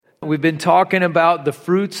We've been talking about the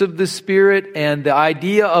fruits of the Spirit, and the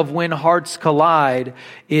idea of when hearts collide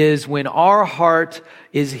is when our heart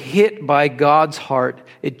is hit by God's heart,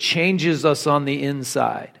 it changes us on the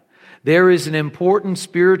inside. There is an important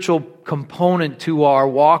spiritual component to our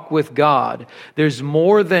walk with God. There's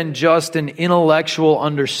more than just an intellectual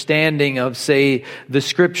understanding of, say, the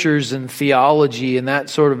scriptures and theology and that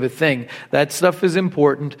sort of a thing. That stuff is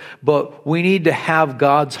important, but we need to have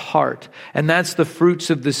God's heart. And that's the fruits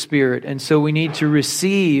of the Spirit. And so we need to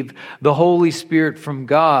receive the Holy Spirit from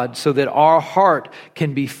God so that our heart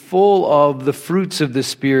can be full of the fruits of the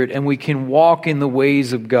Spirit and we can walk in the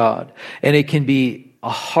ways of God. And it can be a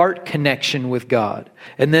heart connection with God.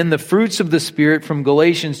 And then the fruits of the Spirit from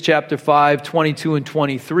Galatians chapter 5, 22 and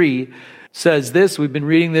 23 says this. We've been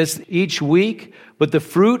reading this each week. But the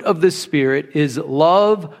fruit of the Spirit is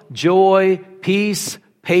love, joy, peace,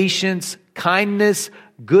 patience, kindness,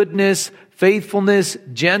 goodness, faithfulness,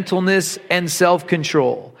 gentleness, and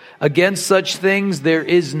self-control. Against such things there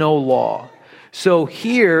is no law. So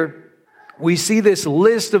here we see this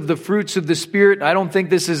list of the fruits of the Spirit. I don't think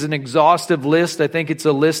this is an exhaustive list. I think it's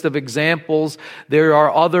a list of examples. There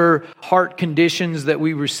are other heart conditions that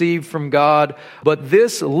we receive from God. But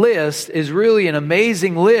this list is really an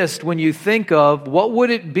amazing list when you think of what would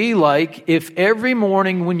it be like if every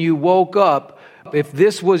morning when you woke up, if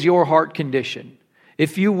this was your heart condition.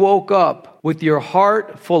 If you woke up with your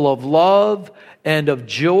heart full of love and of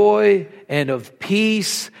joy and of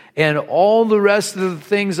peace and all the rest of the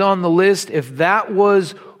things on the list, if that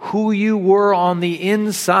was who you were on the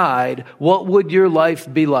inside, what would your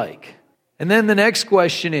life be like? And then the next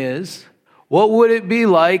question is, what would it be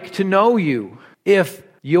like to know you if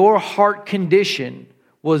your heart condition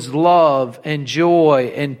was love and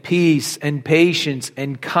joy and peace and patience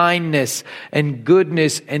and kindness and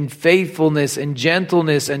goodness and faithfulness and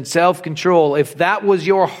gentleness and self-control? If that was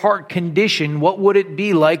your heart condition, what would it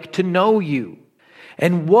be like to know you?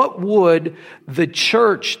 And what would the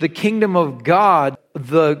church, the kingdom of God,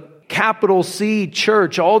 the capital C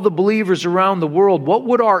church, all the believers around the world, what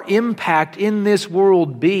would our impact in this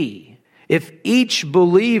world be if each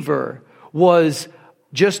believer was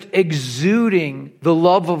just exuding the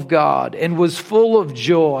love of God and was full of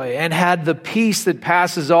joy and had the peace that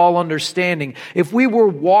passes all understanding? If we were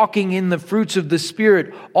walking in the fruits of the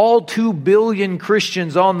Spirit, all 2 billion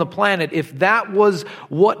Christians on the planet, if that was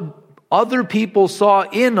what other people saw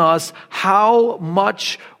in us, how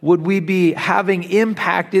much would we be having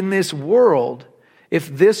impact in this world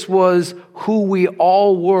if this was who we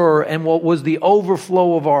all were and what was the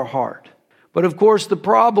overflow of our heart? But of course, the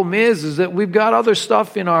problem is that we've got other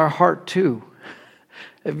stuff in our heart too.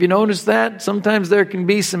 Have you noticed that? Sometimes there can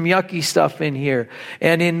be some yucky stuff in here.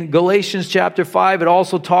 And in Galatians chapter 5, it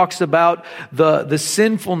also talks about the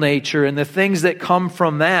sinful nature and the things that come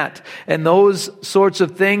from that. And those sorts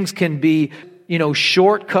of things can be,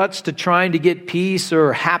 shortcuts to trying to get peace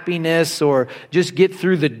or happiness or just get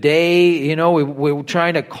through the day. We're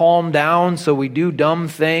trying to calm down, so we do dumb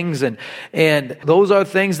things. And those are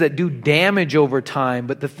things that do damage over time.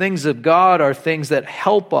 But the things of God are things that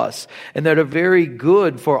help us and that are very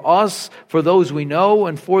good for us, for those we know,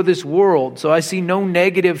 and for this world. So I see no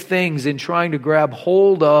negative things in trying to grab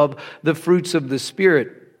hold of the fruits of the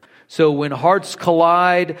Spirit. So when hearts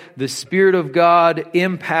collide, the Spirit of God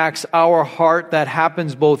impacts our heart. That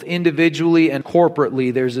happens both individually and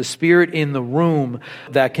corporately. There's a spirit in the room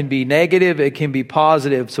that can be negative, it can be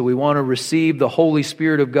positive. So we want to receive the Holy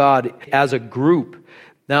Spirit of God as a group.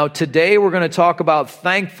 Now today we're going to talk about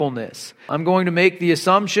thankfulness. I'm going to make the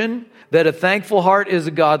assumption that a thankful heart is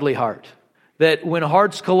a godly heart. That when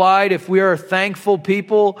hearts collide, if we are thankful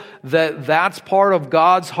people, that's part of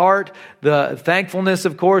God's heart. The thankfulness,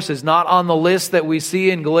 of course, is not on the list that we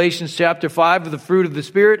see in Galatians chapter 5 of the fruit of the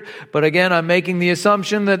Spirit. But again, I'm making the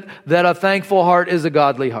assumption that a thankful heart is a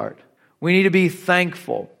godly heart. We need to be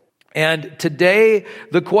thankful. And today,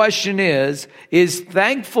 the question is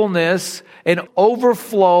thankfulness an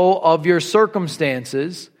overflow of your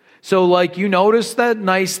circumstances? So like you notice the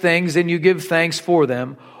nice things and you give thanks for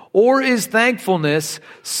them. Or is thankfulness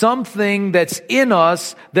something that's in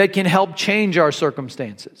us that can help change our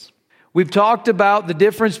circumstances? We've talked about the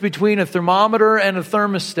difference between a thermometer and a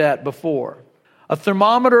thermostat before. A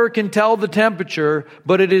thermometer can tell the temperature,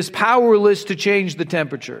 but it is powerless to change the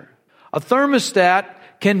temperature. A thermostat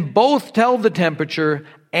can both tell the temperature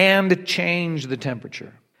and change the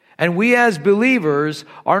temperature. And we as believers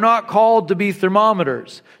are not called to be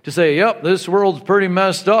thermometers, to say, yep, this world's pretty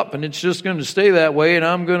messed up and it's just going to stay that way and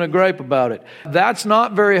I'm going to gripe about it. That's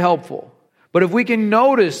not very helpful. But if we can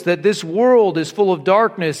notice that this world is full of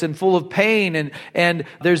darkness and full of pain and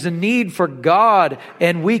there's a need for God,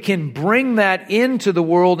 and we can bring that into the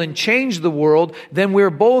world and change the world, then we're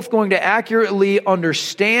both going to accurately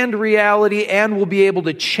understand reality and we'll be able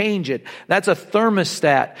to change it. That's a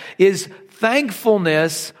thermostat. Is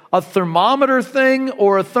thankfulness a thermometer thing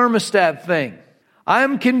or a thermostat thing?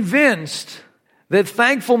 I'm convinced that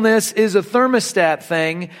thankfulness is a thermostat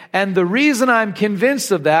thing, and the reason I'm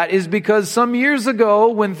convinced of that is because some years ago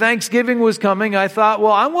when Thanksgiving was coming, I thought,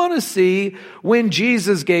 well, I want to see when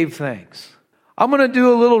Jesus gave thanks. I'm going to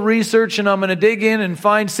do a little research and I'm going to dig in and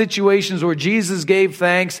find situations where Jesus gave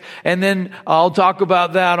thanks, and then I'll talk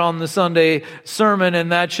about that on the Sunday sermon,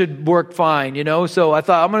 and that should work fine, So I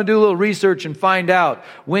thought I'm going to do a little research and find out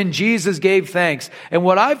when Jesus gave thanks. And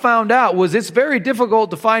what I found out was it's very difficult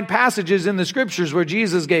to find passages in the scriptures where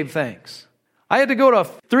Jesus gave thanks. I had to go to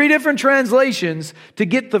 3 different translations to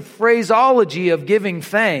get the phraseology of giving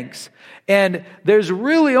thanks. And there's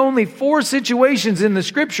really only 4 situations in the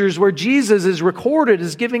scriptures where Jesus is recorded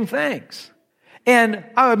as giving thanks. And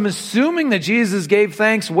I'm assuming that Jesus gave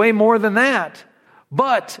thanks way more than that.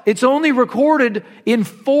 But it's only recorded in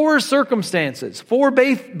 4 circumstances, 4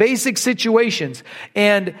 basic situations.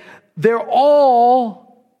 And they're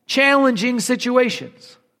all challenging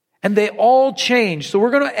situations. And they all change. So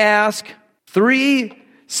we're going to ask 3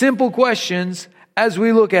 simple questions as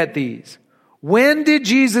we look at these. When did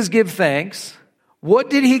Jesus give thanks?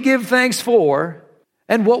 What did he give thanks for?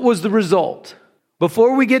 And what was the result?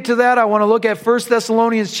 Before we get to that, I want to look at 1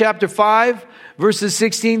 Thessalonians chapter 5, verses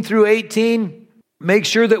 16 through 18. Make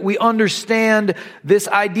sure that we understand this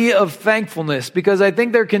idea of thankfulness, because I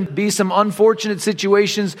think there can be some unfortunate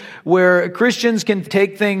situations where Christians can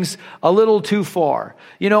take things a little too far.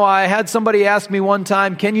 I had somebody ask me one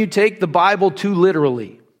time, can you take the Bible too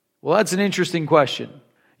literally? Well, that's an interesting question.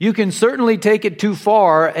 You can certainly take it too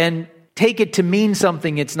far and take it to mean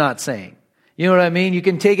something it's not saying. You know what I mean? You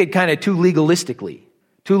can take it kind of too legalistically.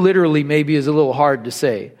 Too literally maybe is a little hard to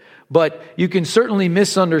say. But you can certainly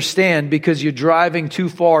misunderstand because you're driving too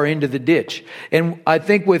far into the ditch. And I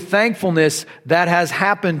think with thankfulness, that has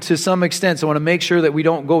happened to some extent. So I want to make sure that we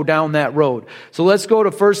don't go down that road. So let's go to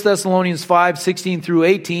 1 Thessalonians 5, 16 through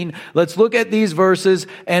 18. Let's look at these verses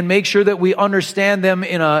and make sure that we understand them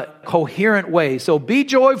in a coherent way. So be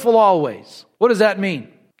joyful always. What does that mean?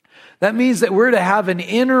 That means that we're to have an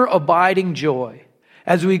inner abiding joy.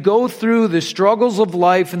 As we go through the struggles of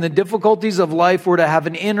life and the difficulties of life, we're to have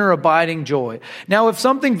an inner abiding joy. Now, if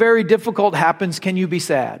something very difficult happens, can you be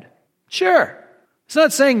sad? Sure. It's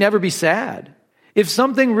not saying never be sad. If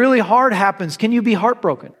something really hard happens, can you be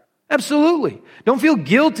heartbroken? Absolutely. Don't feel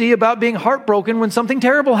guilty about being heartbroken when something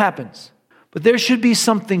terrible happens. But there should be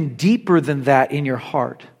something deeper than that in your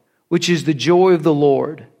heart, which is the joy of the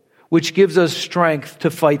Lord, which gives us strength to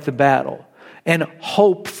fight the battle and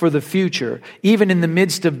hope for the future, even in the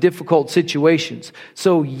midst of difficult situations.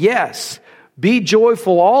 So yes, be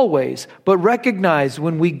joyful always, but recognize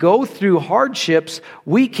when we go through hardships,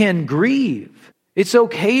 we can grieve. It's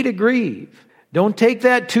okay to grieve. Don't take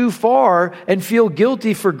that too far and feel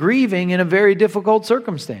guilty for grieving in a very difficult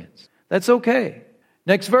circumstance. That's okay.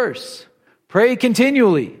 Next verse. Pray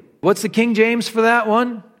continually. What's the King James for that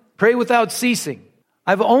one? Pray without ceasing.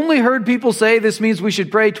 I've only heard people say this means we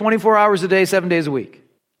should pray 24 hours a day, 7 days a week.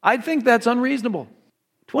 I think that's unreasonable.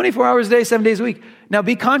 24 hours a day, 7 days a week. Now,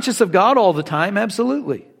 be conscious of God all the time,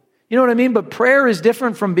 absolutely. You know what I mean? But prayer is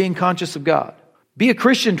different from being conscious of God. Be a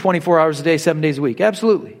Christian 24 hours a day, 7 days a week,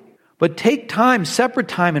 absolutely. But take time, separate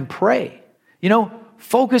time, and pray.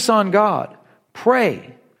 Focus on God.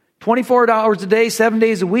 Pray. 24 hours a day, 7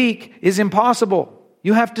 days a week is impossible.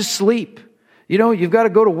 You have to sleep. You've got to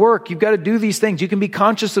go to work. You've got to do these things. You can be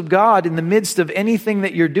conscious of God in the midst of anything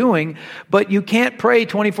that you're doing, but you can't pray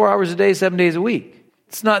 24 hours a day, 7 days a week.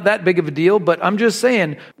 It's not that big of a deal, but I'm just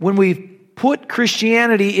saying, when we put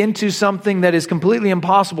Christianity into something that is completely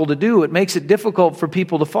impossible to do, it makes it difficult for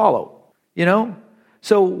people to follow.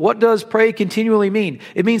 So what does pray continually mean?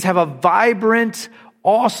 It means have a vibrant,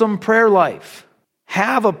 awesome prayer life.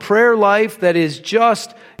 Have a prayer life that is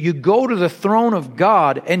just, you go to the throne of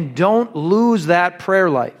God and don't lose that prayer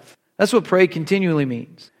life. That's what pray continually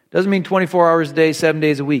means. It doesn't mean 24 hours a day, 7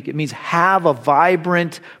 days a week. It means have a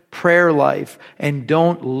vibrant prayer life and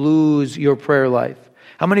don't lose your prayer life.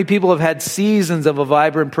 How many people have had seasons of a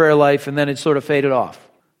vibrant prayer life and then it sort of faded off?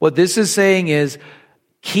 What this is saying is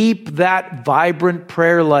keep that vibrant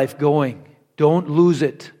prayer life going. Don't lose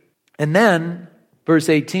it. And then, verse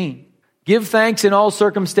 18. Give thanks in all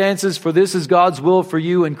circumstances, for this is God's will for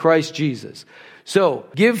you in Christ Jesus. So,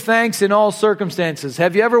 give thanks in all circumstances.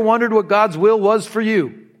 Have you ever wondered what God's will was for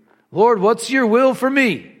you? Lord, what's your will for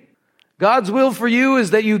me? God's will for you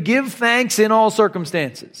is that you give thanks in all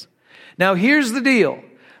circumstances. Now, here's the deal.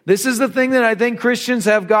 This is the thing that I think Christians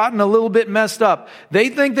have gotten a little bit messed up. They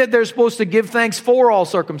think that they're supposed to give thanks for all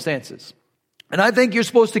circumstances. And I think you're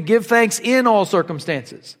supposed to give thanks in all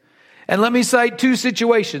circumstances. And let me cite two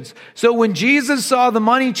situations. So when Jesus saw the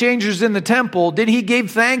money changers in the temple, did he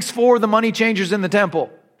give thanks for the money changers in the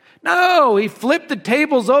temple? No, he flipped the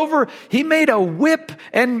tables over. He made a whip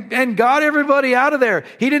and got everybody out of there.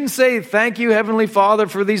 He didn't say, thank you, Heavenly Father,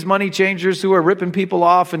 for these money changers who are ripping people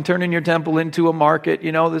off and turning your temple into a market.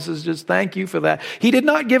 This is just thank you for that. He did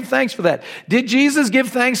not give thanks for that. Did Jesus give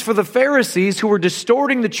thanks for the Pharisees who were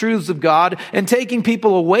distorting the truths of God and taking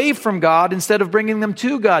people away from God instead of bringing them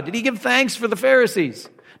to God? Did he give thanks for the Pharisees?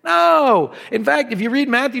 No. In fact, if you read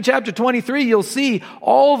Matthew chapter 23, you'll see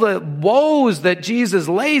all the woes that Jesus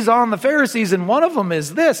lays on the Pharisees, and one of them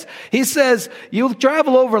is this. He says, you'll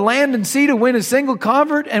travel over land and sea to win a single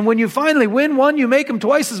convert, and when you finally win one, you make him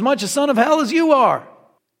twice as much a son of hell as you are.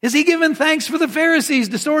 Is he giving thanks for the Pharisees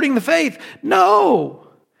distorting the faith? No.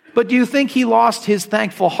 But do you think he lost his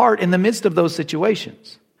thankful heart in the midst of those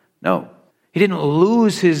situations? No. He didn't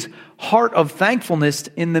lose his heart of thankfulness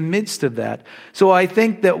in the midst of that. So I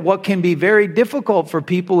think that what can be very difficult for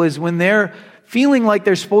people is when they're feeling like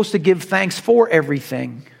they're supposed to give thanks for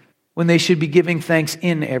everything, when they should be giving thanks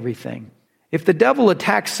in everything. If the devil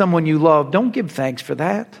attacks someone you love, don't give thanks for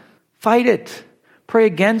that. Fight it. Pray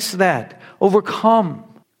against that. Overcome.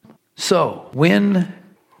 So, when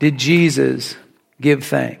did Jesus give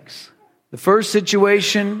thanks? The first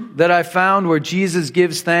situation that I found where Jesus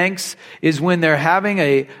gives thanks is when they're having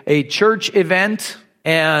a church event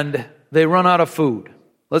and they run out of food.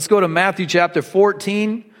 Let's go to Matthew chapter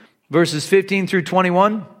 14, verses 15 through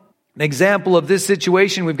 21. An example of this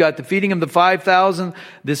situation, we've got the feeding of the 5,000.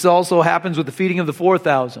 This also happens with the feeding of the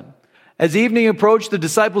 4,000. As evening approached, the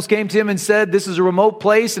disciples came to him and said, this is a remote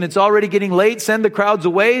place and it's already getting late. Send the crowds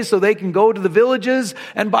away so they can go to the villages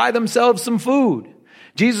and buy themselves some food.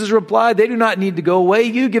 Jesus replied, they do not need to go away.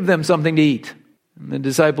 You give them something to eat. And the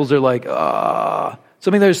disciples are like,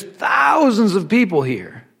 there's thousands of people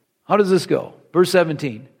here. How does this go? Verse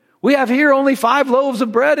 17. We have here only 5 loaves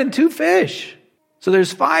of bread and 2 fish. So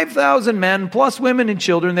there's 5,000 men plus women and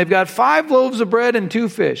children. They've got 5 loaves of bread and 2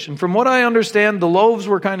 fish. And from what I understand, the loaves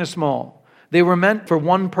were kind of small. They were meant for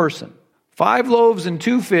one person. 5 loaves and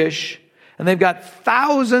 2 fish. And they've got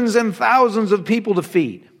thousands and thousands of people to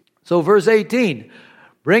feed. So verse 18.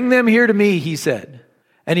 Bring them here to me, he said.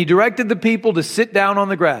 And he directed the people to sit down on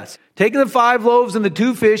the grass. Taking the 5 loaves and the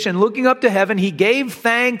 2 fish and looking up to heaven, he gave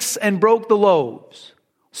thanks and broke the loaves.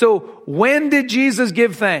 So when did Jesus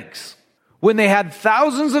give thanks? When they had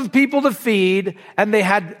thousands of people to feed and they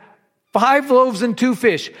had 5 loaves and 2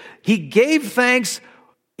 fish. He gave thanks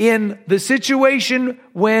in the situation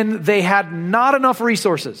when they had not enough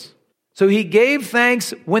resources. So he gave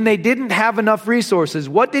thanks when they didn't have enough resources.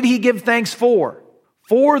 What did he give thanks for?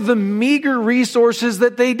 For the meager resources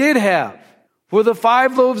that they did have. For the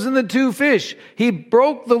 5 loaves and the 2 fish. He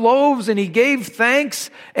broke the loaves and he gave thanks,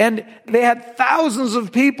 and they had thousands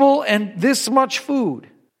of people and this much food.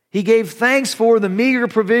 He gave thanks for the meager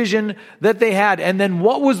provision that they had. And then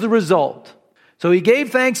what was the result? So he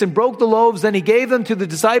gave thanks and broke the loaves, then he gave them to the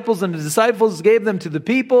disciples, and the disciples gave them to the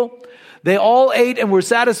people. They all ate and were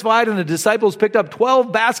satisfied, and the disciples picked up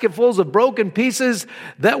 12 basketfuls of broken pieces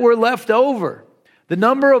that were left over. The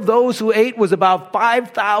number of those who ate was about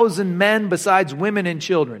 5,000 men besides women and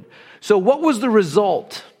children. So what was the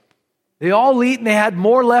result? They all eat and they had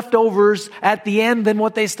more leftovers at the end than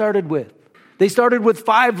what they started with. They started with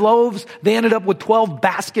 5 loaves. They ended up with 12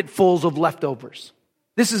 basketfuls of leftovers.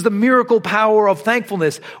 This is the miracle power of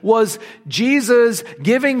thankfulness. Was Jesus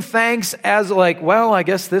giving thanks as I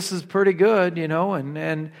guess this is pretty good,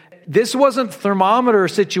 and this wasn't thermometer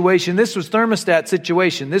situation. This was thermostat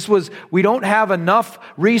situation. This was, we don't have enough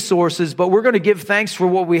resources, but we're going to give thanks for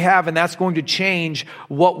what we have, and that's going to change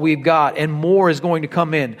what we've got, and more is going to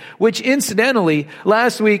come in. Which incidentally,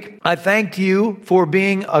 last week, I thanked you for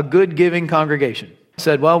being a good giving congregation.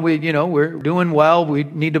 Said, we're doing well. We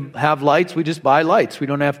need to have lights. We just buy lights. We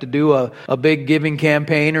don't have to do a big giving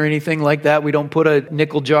campaign or anything like that. We don't put a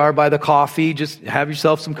nickel jar by the coffee. Just have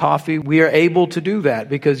yourself some coffee. We are able to do that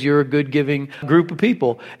because you're a good giving group of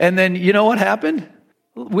people. And then you know what happened?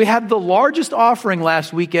 We had the largest offering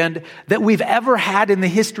last weekend that we've ever had in the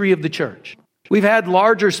history of the church. We've had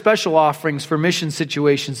larger special offerings for mission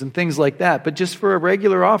situations and things like that, but just for a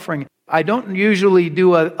regular offering, I don't usually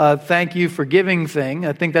do a thank you for giving thing.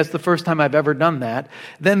 I think that's the first time I've ever done that.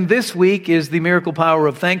 Then this week is the Miracle Power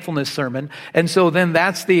of Thankfulness sermon. And so then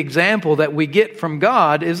that's the example that we get from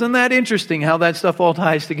God. Isn't that interesting how that stuff all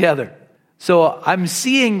ties together? So I'm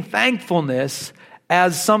seeing thankfulness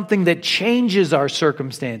as something that changes our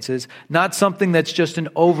circumstances, not something that's just an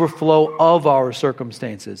overflow of our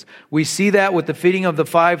circumstances. We see that with the feeding of the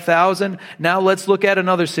 5,000. Now let's look at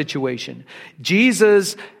another situation.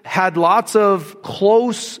 Jesus had lots of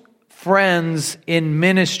close friends in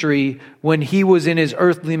ministry when he was in his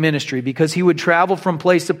earthly ministry, because he would travel from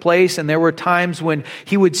place to place, and there were times when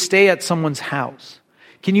he would stay at someone's house.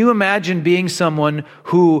 Can you imagine being someone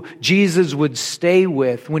who Jesus would stay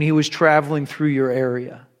with when he was traveling through your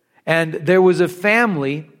area? And there was a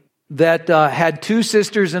family that had 2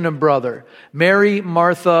 sisters and a brother, Mary,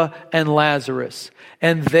 Martha, and Lazarus.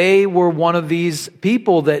 And they were one of these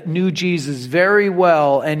people that knew Jesus very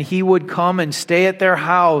well, and he would come and stay at their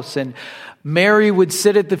house, and Mary would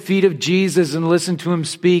sit at the feet of Jesus and listen to him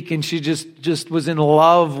speak, and she just was in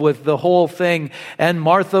love with the whole thing. And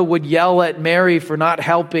Martha would yell at Mary for not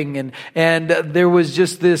helping, and there was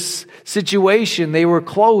just this situation. They were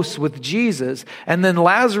close with Jesus, and then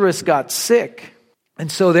Lazarus got sick.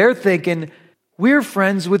 And so they're thinking, we're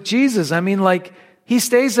friends with Jesus. I mean, like, he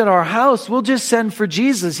stays at our house. We'll just send for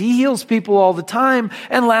Jesus. He heals people all the time,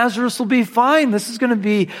 and Lazarus will be fine. This is going to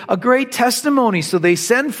be a great testimony. So they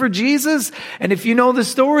send for Jesus. And if you know the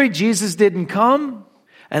story, Jesus didn't come,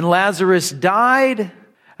 and Lazarus died,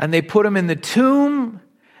 and they put him in the tomb,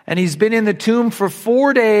 and he's been in the tomb for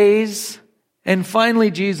 4 days. And finally,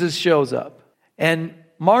 Jesus shows up. And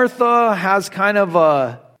Martha has kind of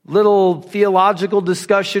a little theological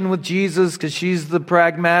discussion with Jesus because she's the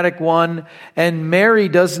pragmatic one. And Mary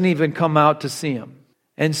doesn't even come out to see him.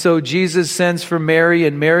 And so Jesus sends for Mary,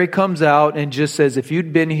 and Mary comes out and just says, if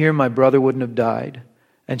you'd been here, my brother wouldn't have died.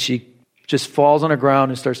 And she just falls on the ground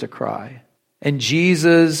and starts to cry. And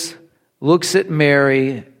Jesus looks at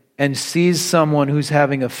Mary and sees someone who's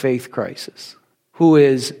having a faith crisis, who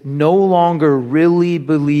is no longer really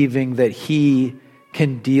believing that he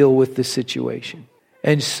can deal with the situation.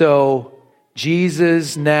 And so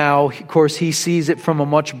Jesus now, of course, he sees it from a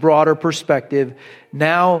much broader perspective.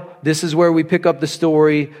 Now, this is where we pick up the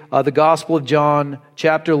story, the Gospel of John,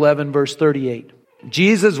 chapter 11, verse 38.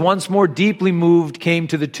 Jesus, once more deeply moved, came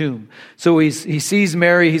to the tomb. So he sees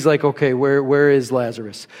Mary. He's like, okay, where is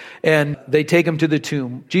Lazarus? And they take him to the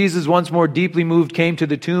tomb. Jesus, once more deeply moved, came to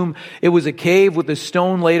the tomb. It was a cave with a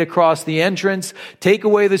stone laid across the entrance. Take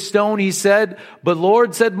away the stone, he said. But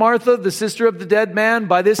Lord, said Martha, the sister of the dead man,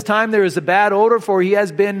 by this time there is a bad odor, for he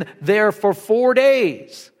has been there for 4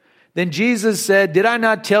 days. Then Jesus said, did I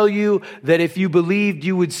not tell you that if you believed,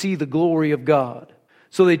 you would see the glory of God?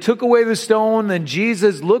 So they took away the stone, and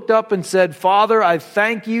Jesus looked up and said, Father, I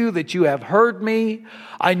thank you that you have heard me.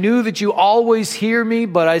 I knew that you always hear me,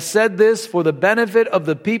 but I said this for the benefit of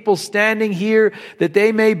the people standing here, that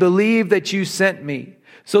they may believe that you sent me.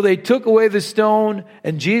 So they took away the stone,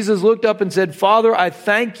 and Jesus looked up and said, Father, I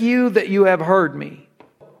thank you that you have heard me.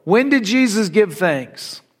 When did Jesus give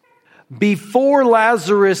thanks? Before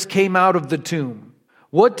Lazarus came out of the tomb.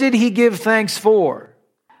 What did he give thanks for?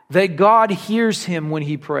 That God hears him when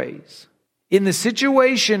he prays. In the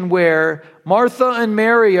situation where Martha and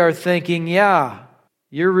Mary are thinking, yeah,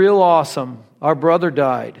 you're real awesome. Our brother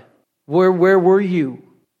died. Where were you?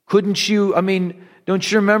 Couldn't you,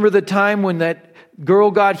 don't you remember the time when that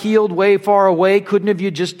girl got healed way far away? Couldn't have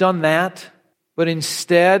you just done that? But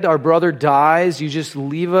instead, our brother dies. You just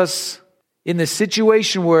leave us in the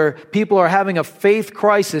situation where people are having a faith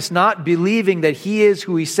crisis, not believing that he is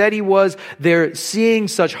who he said he was. They're seeing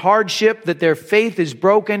such hardship that their faith is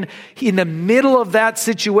broken. In the middle of that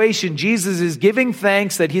situation, Jesus is giving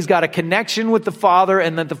thanks that he's got a connection with the Father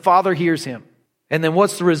and that the Father hears him. And then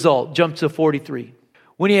what's the result? Jump to 43.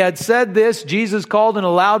 When he had said this, Jesus called in a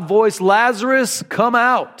loud voice, Lazarus, come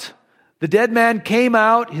out. The dead man came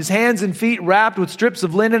out, his hands and feet wrapped with strips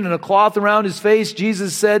of linen and a cloth around his face.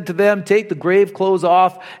 Jesus said to them, take the grave clothes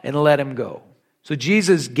off and let him go. So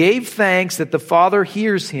Jesus gave thanks that the Father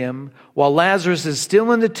hears him while Lazarus is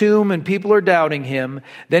still in the tomb and people are doubting him.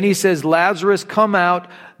 Then he says, Lazarus, come out.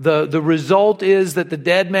 The result is that the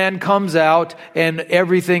dead man comes out and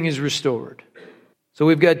everything is restored. So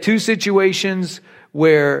we've got 2 situations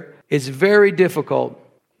where it's very difficult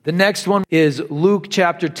The next one is Luke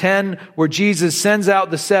chapter 10, where Jesus sends out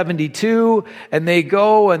the 72, and they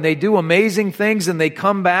go and they do amazing things, and they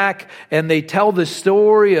come back and they tell the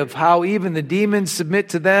story of how even the demons submit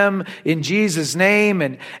to them in Jesus'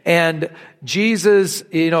 name. And Jesus,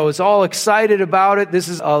 is all excited about it. This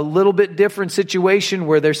is a little bit different situation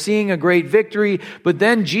where they're seeing a great victory. But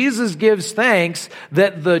then Jesus gives thanks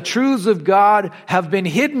that the truths of God have been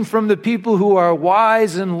hidden from the people who are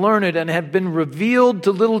wise and learned and have been revealed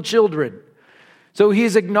to little children. So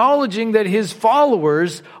he's acknowledging that his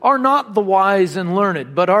followers are not the wise and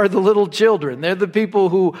learned, but are the little children. They're the people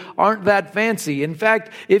who aren't that fancy. In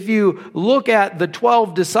fact, if you look at the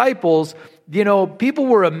 12 disciples, people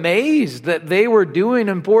were amazed that they were doing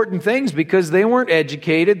important things because they weren't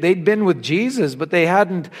educated. They'd been with Jesus, but they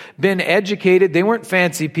hadn't been educated. They weren't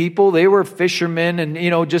fancy people. They were fishermen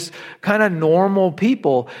and, just kind of normal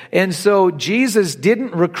people. And so Jesus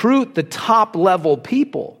didn't recruit the top level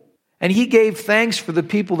people. And he gave thanks for the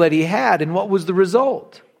people that he had. And what was the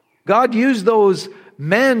result? God used those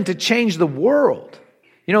men to change the world.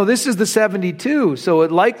 This is the 72, so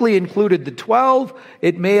it likely included the 12.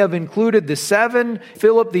 It may have included the 7,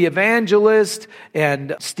 Philip the evangelist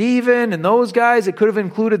and Stephen and those guys. It could have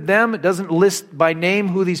included them. It doesn't list by name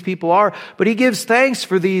who these people are, but he gives thanks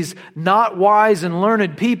for these not wise and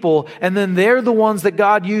learned people, and then they're the ones that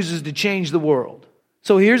God uses to change the world.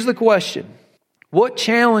 So here's the question. What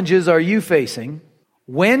challenges are you facing?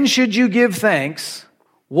 When should you give thanks?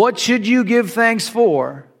 What should you give thanks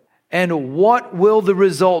for? And what will the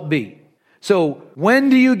result be? So when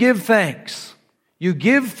do you give thanks? You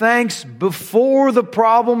give thanks before the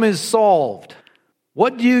problem is solved.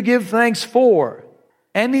 What do you give thanks for?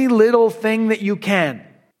 Any little thing that you can.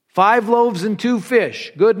 5 loaves and 2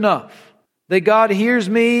 fish, good enough. That God hears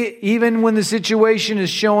me even when the situation is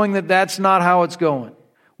showing that that's not how it's going.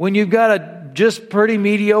 When you've got a just pretty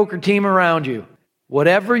mediocre team around you.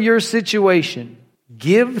 Whatever your situation,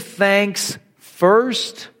 give thanks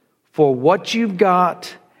first for what you've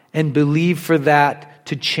got and believe for that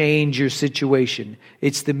to change your situation.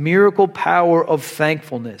 It's the miracle power of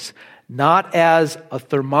thankfulness, not as a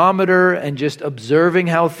thermometer and just observing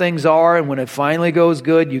how things are, and when it finally goes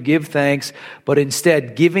good, you give thanks, but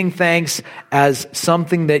instead giving thanks as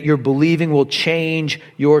something that you're believing will change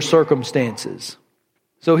your circumstances.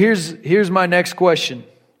 So here's my next question.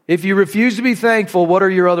 If you refuse to be thankful, what are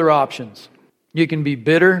your other options? You can be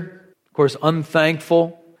bitter, of course,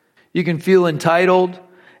 unthankful. You can feel entitled.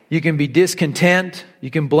 You can be discontent. You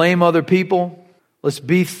can blame other people. Let's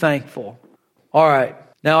be thankful. All right.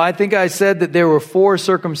 Now, I think I said that there were 4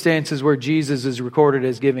 circumstances where Jesus is recorded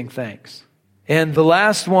as giving thanks. And the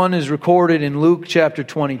last one is recorded in Luke chapter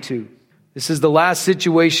 22. This is the last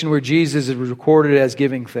situation where Jesus is recorded as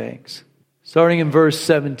giving thanks. Starting in verse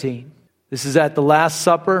 17. This is at the Last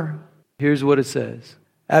Supper. Here's what it says.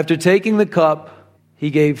 After taking the cup, he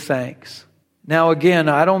gave thanks. Now again,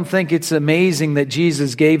 I don't think it's amazing that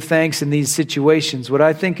Jesus gave thanks in these situations. What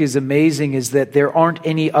I think is amazing is that there aren't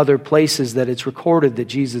any other places that it's recorded that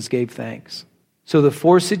Jesus gave thanks. So the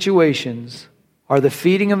 4 situations are the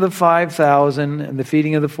feeding of the 5,000 and the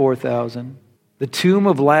feeding of the 4,000, the tomb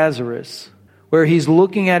of Lazarus, where he's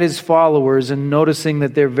looking at his followers and noticing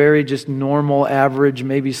that they're very just normal, average,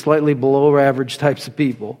 maybe slightly below average types of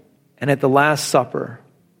people, and at the Last Supper,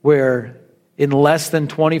 where in less than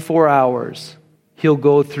 24 hours, he'll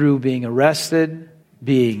go through being arrested,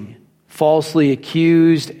 being falsely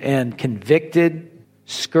accused and convicted,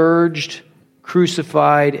 scourged,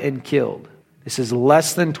 crucified, and killed. This is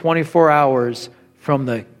less than 24 hours from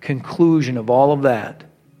the conclusion of all of that.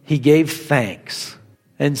 He gave thanks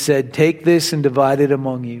and said, "Take this and divide it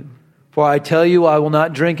among you. For I tell you, I will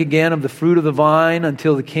not drink again of the fruit of the vine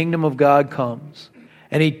until the kingdom of God comes."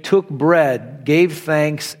 And he took bread, gave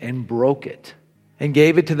thanks, and broke it, and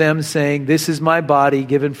gave it to them, saying, "This is my body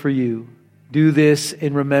given for you. Do this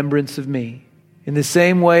in remembrance of me." In the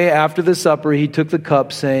same way, after the supper, he took the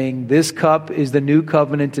cup, saying, "This cup is the new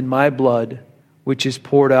covenant in my blood, which is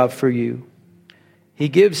poured out for you." He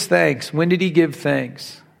gives thanks. When did he give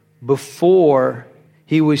thanks? Before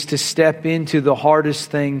he was to step into the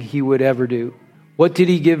hardest thing he would ever do. What did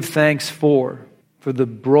he give thanks for? For the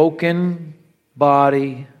broken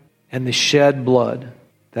body and the shed blood.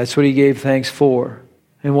 That's what he gave thanks for.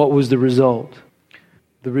 And what was the result?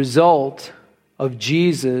 The result of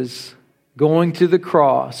Jesus going to the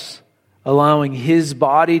cross, allowing his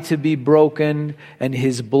body to be broken and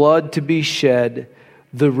his blood to be shed,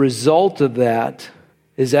 the result of that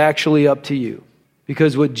is actually up to you.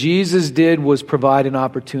 Because what Jesus did was provide an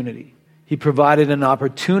opportunity. He provided an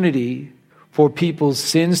opportunity for people's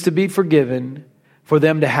sins to be forgiven, for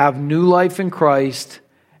them to have new life in Christ,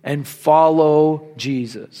 and follow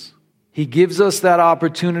Jesus. He gives us that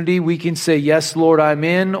opportunity. We can say, yes, Lord, I'm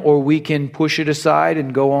in, or we can push it aside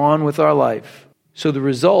and go on with our life. So the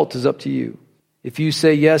result is up to you. If you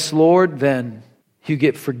say, yes, Lord, then you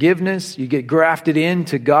get forgiveness. You get grafted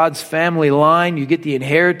into God's family line. You get the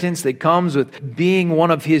inheritance that comes with being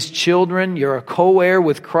one of His children. You're a co-heir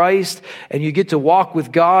with Christ, and you get to walk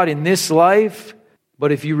with God in this life.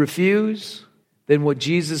 But if you refuse, then what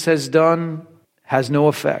Jesus has done has no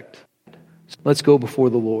effect. Let's go before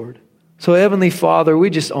the Lord. So Heavenly Father,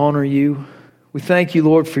 we just honor you. We thank you,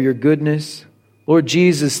 Lord, for your goodness. Lord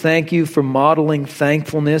Jesus, thank you for modeling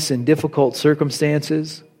thankfulness in difficult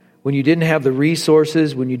circumstances. When you didn't have the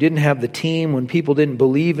resources, when you didn't have the team, when people didn't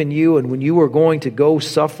believe in you, and when you were going to go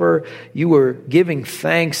suffer, you were giving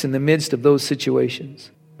thanks in the midst of those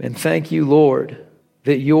situations. And thank you, Lord,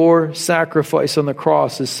 that your sacrifice on the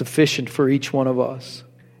cross is sufficient for each one of us.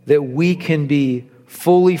 That we can be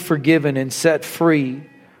fully forgiven and set free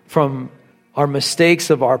from our mistakes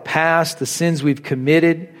of our past, the sins we've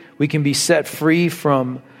committed. We can be set free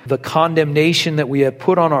from the condemnation that we have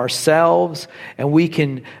put on ourselves, and we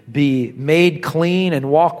can be made clean and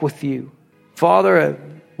walk with you. Father,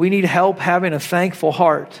 we need help having a thankful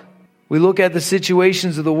heart. We look at the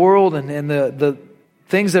situations of the world and the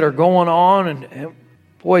things that are going on, and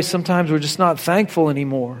boy, sometimes we're just not thankful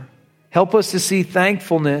anymore. Help us to see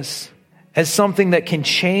thankfulness as something that can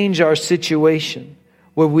change our situation,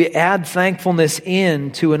 where we add thankfulness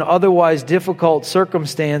into an otherwise difficult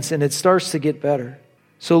circumstance and it starts to get better.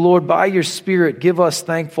 So Lord, by your Spirit, give us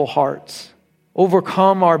thankful hearts.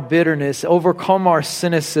 Overcome our bitterness, overcome our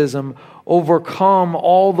cynicism, overcome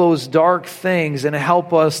all those dark things, and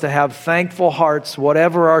help us to have thankful hearts,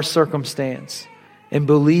 whatever our circumstance, and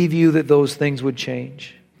believe you that those things would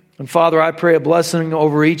change. And Father, I pray a blessing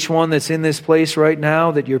over each one that's in this place right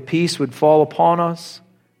now, that your peace would fall upon us,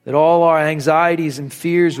 that all our anxieties and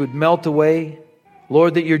fears would melt away.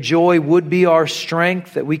 Lord, that your joy would be our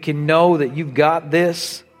strength, that we can know that you've got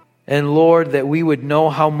this. And Lord, that we would know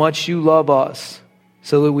how much you love us,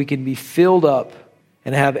 so that we can be filled up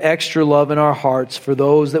and have extra love in our hearts for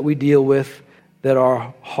those that we deal with that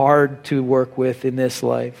are hard to work with in this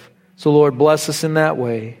life. So Lord, bless us in that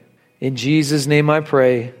way. In Jesus' name I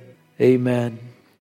pray, amen.